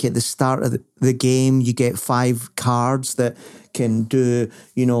 Like at the start of the game, you get 5 cards that can do,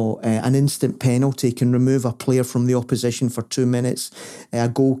 you know, an instant penalty, can remove a player from the opposition for 2 minutes. A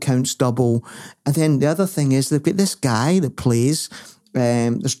goal counts double. And then the other thing is they've got this guy that plays.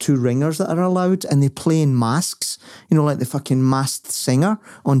 There's 2 ringers that are allowed, and they play in masks, you know, like the fucking Masked Singer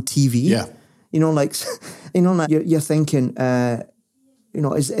on TV. Yeah. You know, like, you know, like you're thinking, you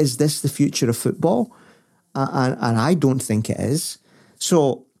know, is this the future of football? And I don't think it is.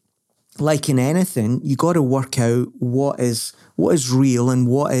 So, like in anything, you got to work out what is real and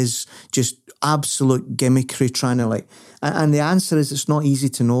what is just absolute gimmickry, trying to like. And the answer is, it's not easy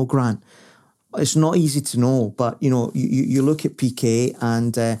to know, Grant. It's not easy to know, but, you know, you look at PK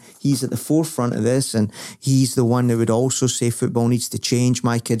and he's at the forefront of this, and he's the one that would also say football needs to change,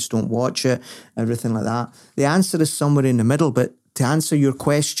 my kids don't watch it, everything like that. The answer is somewhere in the middle, but to answer your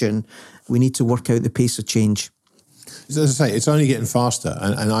question, we need to work out the pace of change. As I say, it's only getting faster,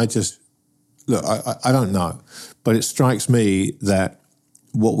 and I just, look, I don't know, but it strikes me that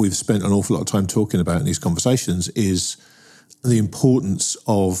what we've spent an awful lot of time talking about in these conversations is the importance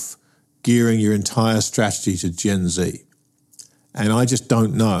of gearing your entire strategy to Gen Z. And I just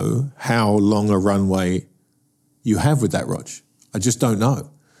don't know how long a runway you have with that, Rog. I just don't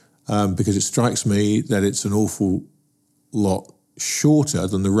know. Because it strikes me that it's an awful lot shorter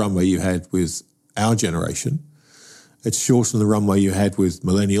than the runway you had with our generation. It's shorter than the runway you had with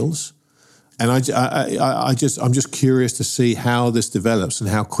millennials. And I'm just curious to see how this develops and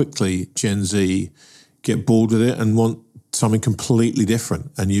how quickly Gen Z get bored with it and want something completely different.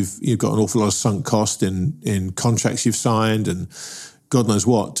 And you've got an awful lot of sunk cost in contracts you've signed and God knows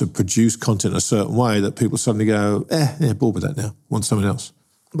what to produce content a certain way that people suddenly go, bored with that now, want something else.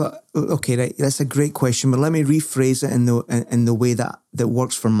 But okay, right, that's a great question, but let me rephrase it in the way that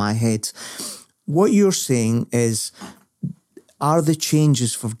works for my head. What you're saying is, Are the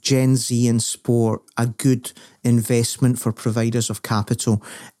changes for Gen Z in sport a good investment for providers of capital?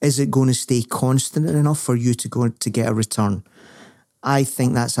 Is it going to stay constant enough for you to get a return? I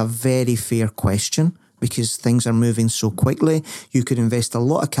think that's a very fair question because things are moving so quickly. You could invest a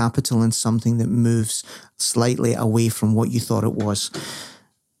lot of capital in something that moves slightly away from what you thought it was.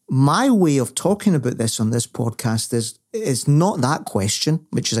 My way of talking about this on this podcast is not that question,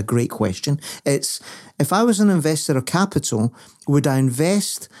 which is a great question. It's, if I was an investor of capital, would I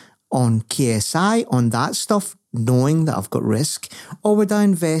invest on KSI, on that stuff, knowing that I've got risk? Or would I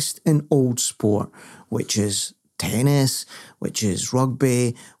invest in old sport, which is tennis, which is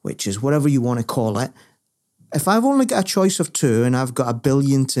rugby, which is whatever you want to call it? If I've only got a choice of two and I've got $1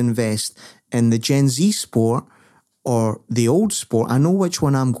 billion to invest in the Gen Z sport or the old sport, I know which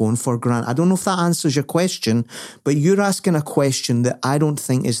one I'm going for, Grant. I don't know if that answers your question, but you're asking a question that I don't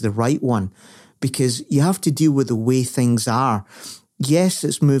think is the right one because you have to deal with the way things are. Yes,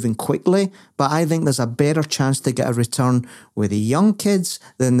 it's moving quickly, but I think there's a better chance to get a return with the young kids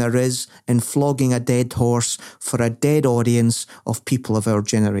than there is in flogging a dead horse for a dead audience of people of our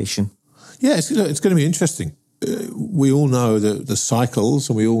generation. Yeah, it's going to be interesting. We all know the cycles,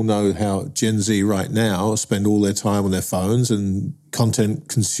 and we all know how Gen Z right now spend all their time on their phones and content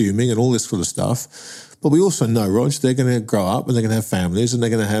consuming and all this sort of stuff. But we also know, Rog, they're going to grow up and they're going to have families and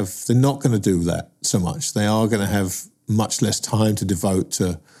they're not going to do that so much. They are going to have much less time to devote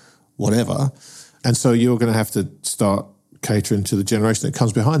to whatever. And so you're going to have to start catering to the generation that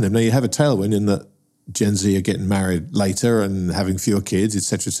comes behind them. Now, you have a tailwind in that Gen Z are getting married later and having fewer kids, et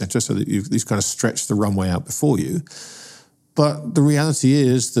cetera, so that you've kind of stretched the runway out before you. But the reality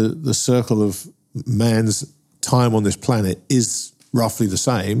is that the circle of man's time on this planet is roughly the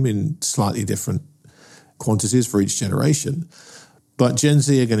same in slightly different quantities for each generation. But Gen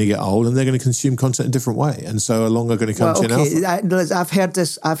Z are going to get old and they're going to consume content a different way. And so along are going to come Gen Alpha.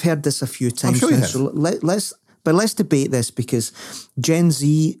 I've heard this a few times. I'm sure you have. So let's debate this because Gen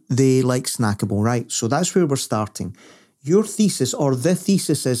Z, they like snackable, right? So that's where we're starting. Your thesis or the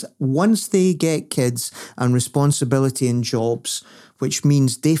thesis is once they get kids and responsibility and jobs, which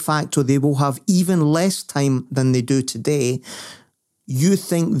means de facto they will have even less time than they do today, you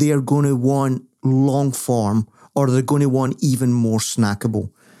think they're going to want long form or they're going to want even more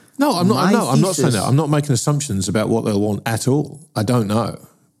snackable? No, I'm not saying that. I'm not making assumptions about what they'll want at all. I don't know.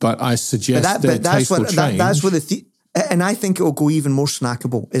 But I suggest their taste will change. That's what and I think it will go even more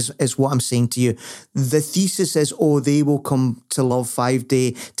snackable, is what I'm saying to you. The thesis is, they will come to love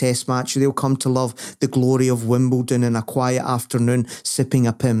 5-day test match. They'll come to love the glory of Wimbledon in a quiet afternoon, sipping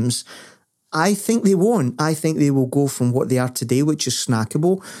a Pimm's. I think they won't. I think they will go from what they are today, which is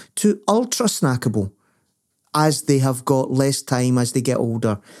snackable, to ultra snackable as they have got less time as they get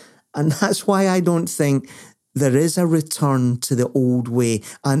older. And that's why I don't think there is a return to the old way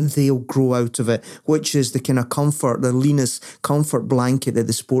and they'll grow out of it, which is the kind of comfort, the leanest comfort blanket that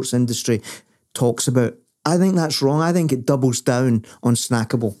the sports industry talks about. I think that's wrong. I think it doubles down on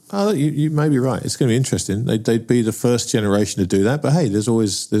snackable. Oh, you may be right. It's going to be interesting. They'd be the first generation to do that. But hey, there's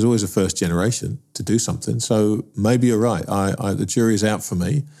always a first generation to do something. So maybe you're right. The jury's out for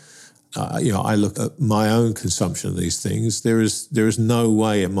me. I look at my own consumption of these things. There is no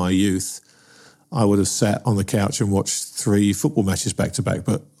way in my youth I would have sat on the couch and watched 3 football matches back to back.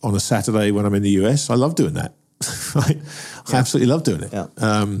 But on a Saturday when I'm in the US, I love doing that. I absolutely love doing it. Yeah.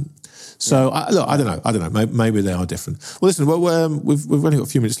 I don't know. Maybe they are different. Well, listen, we've only got a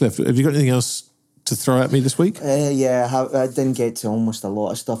few minutes left. Have you got anything else to throw at me this week? I didn't get to almost a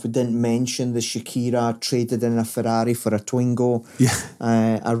lot of stuff. We didn't mention the Shakira traded in a Ferrari for a Twingo,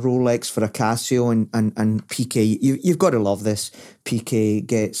 a Rolex for a Casio, and Piqué. You've got to love this. Piqué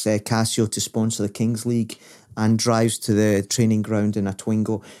gets Casio to sponsor the Kings League and drives to the training ground in a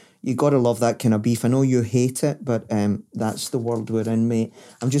Twingo. You got to love that kind of beef. I know you hate it, but that's the world we're in, mate.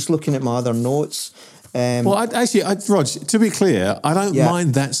 I'm just looking at my other notes. Rog, to be clear, I don't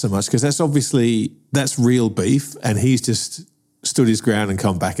mind that so much because that's real beef and he's just stood his ground and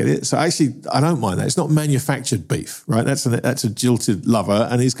come back at it. So actually, I don't mind that. It's not manufactured beef, right? That's a jilted lover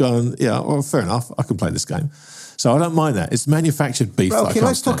and he's gone, fair enough, I can play this game. So I don't mind that. It's manufactured beef. Right, okay,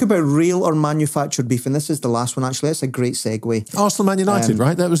 let's talk about real or manufactured beef. And this is the last one, actually. That's a great segue. Arsenal, Man United,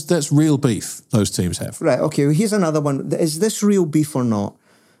 right? That's real beef those teams have. Right, okay. Well, here's another one. Is this real beef or not?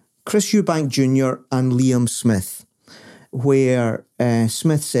 Chris Eubank Jr. and Liam Smith, where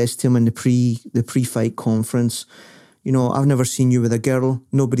Smith says to him in the pre-fight conference, I've never seen you with a girl.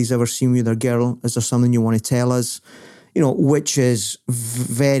 Nobody's ever seen you with a girl. Is there something you want to tell us? Which is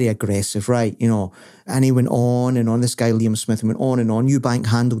very aggressive, right? And he went on and on. This guy, Liam Smith, went on and on. Eubank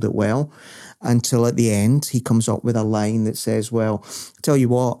handled it well. until at the end he comes up with a line that says, well, tell you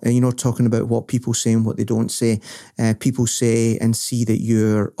what, talking about what people say and what they don't say. People say and see that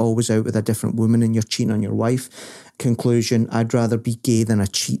you're always out with a different woman and you're cheating on your wife. Conclusion, I'd rather be gay than a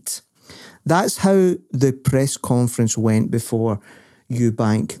cheat. That's how the press conference went before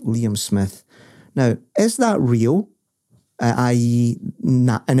Eubank Liam Smith. Now, is that real? I.e.,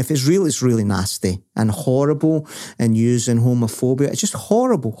 and if it's real, it's really nasty and horrible and using homophobia. It's just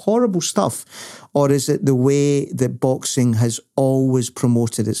horrible, horrible stuff. Or is it the way that boxing has always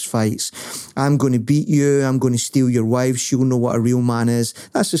promoted its fights? I'm going to beat you. I'm going to steal your wife. She'll know what a real man is.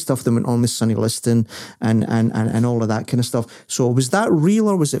 That's the stuff that went on with Sonny Liston and all of that kind of stuff. So was that real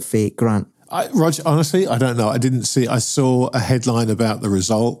or was it fake, Grant? Roger, honestly, I don't know. I didn't see. I saw a headline about the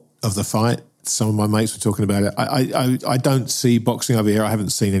result of the fight. Some of my mates were talking about it. I don't see boxing over here. I haven't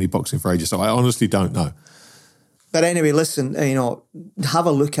seen any boxing for ages, so I honestly don't know. But anyway, listen, have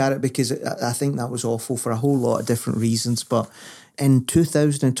a look at it because I think that was awful for a whole lot of different reasons. But in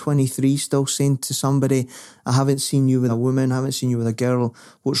 2023, still saying to somebody, I haven't seen you with a woman, I haven't seen you with a girl.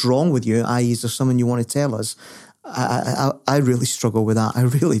 What's wrong with you? I.e., is there something you want to tell us? I really struggle with that. I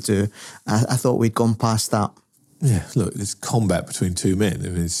really do. I thought we'd gone past that. Yeah, look, it's combat between two men. I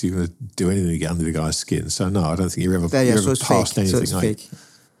mean, you're going to do anything to get under the guy's skin. So, no, I don't think you're ever past anything. So it's fake.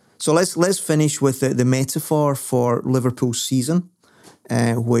 So let's finish with the metaphor for Liverpool's season,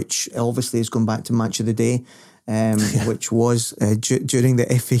 which obviously has gone back to Match of the Day, which was during the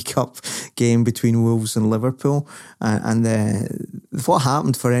FA Cup game between Wolves and Liverpool. What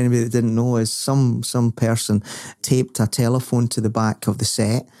happened, for anybody that didn't know, is some person taped a telephone to the back of the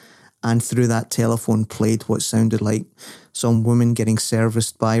set, and through that telephone played what sounded like some woman getting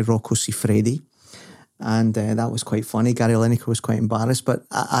serviced by Rocco Siffredi. And that was quite funny. Gary Lineker was quite embarrassed. But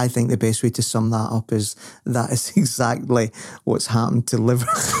I think the best way to sum that up is that is exactly what's happened to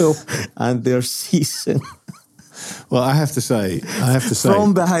Liverpool and their season. Well, I have to say,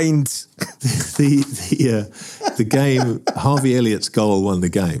 from behind the game, Harvey Elliott's goal won the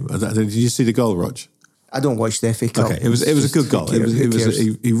game. Did you see the goal, Rog? I don't watch the FA Cup. Okay, it was a good goal.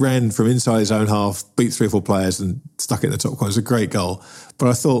 He ran from inside his own half, beat 3 or 4 players, and stuck it in the top corner. It was a great goal. But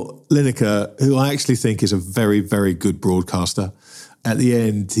I thought Lineker, who I actually think is a very, very good broadcaster, at the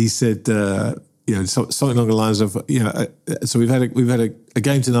end he said, something along the lines of, so we've had a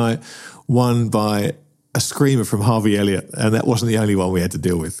game tonight won by a screamer from Harvey Elliott, and that wasn't the only one we had to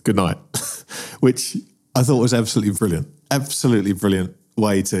deal with. Good night, which I thought was absolutely brilliant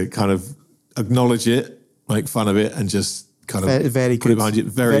way to kind of acknowledge it, make fun of it, and just kind of very put it behind you.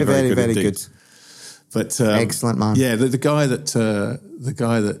 Very good. But excellent, man. Yeah, the guy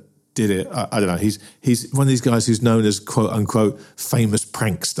that did it, I don't know. He's one of these guys who's known as quote unquote famous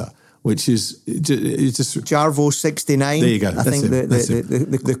prankster, which is just Jarvo 69. There you go. I think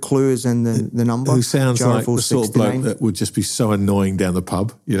the clue is in the number. Who sounds Jarvo like the sort of bloke that would just be so annoying down the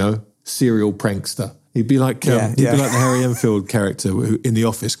pub, serial prankster. He'd be like the Harry Enfield character in The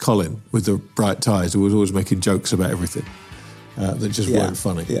Office, Colin, with the bright ties, who was always making jokes about everything that just weren't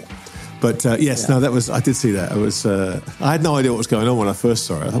funny. Yeah. But I did see that. I had no idea what was going on when I first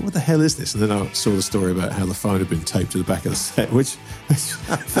saw it. I thought, what the hell is this? And then I saw the story about how the phone had been taped to the back of the set, which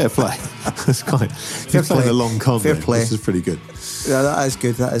fair play. It's quite fair play. The long con. Fair play. This is pretty good. Yeah, that is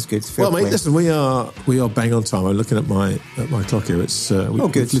good. Fair play. Mate, listen, we are bang on time. I'm looking at my clock here. It's we've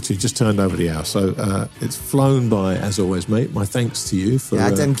literally just turned over the hour, so it's flown by as always, mate. My thanks to you for. I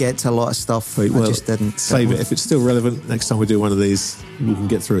didn't get to a lot of stuff. I just didn't save it. If it's still relevant, next time we do one of these, we can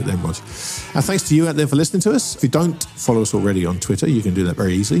get through it then, Rog. Thanks to you out there for listening to us. If you don't follow us already on Twitter, you can do that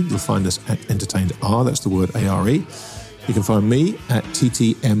very easily. You'll find us at EntertainedR. That's the word ARE. You can find me at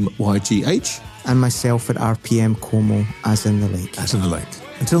TTMYGH. And myself at RPM Como, as in the lake.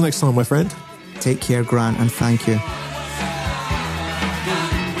 Until next time, my friend. Take care, Grant, and thank you.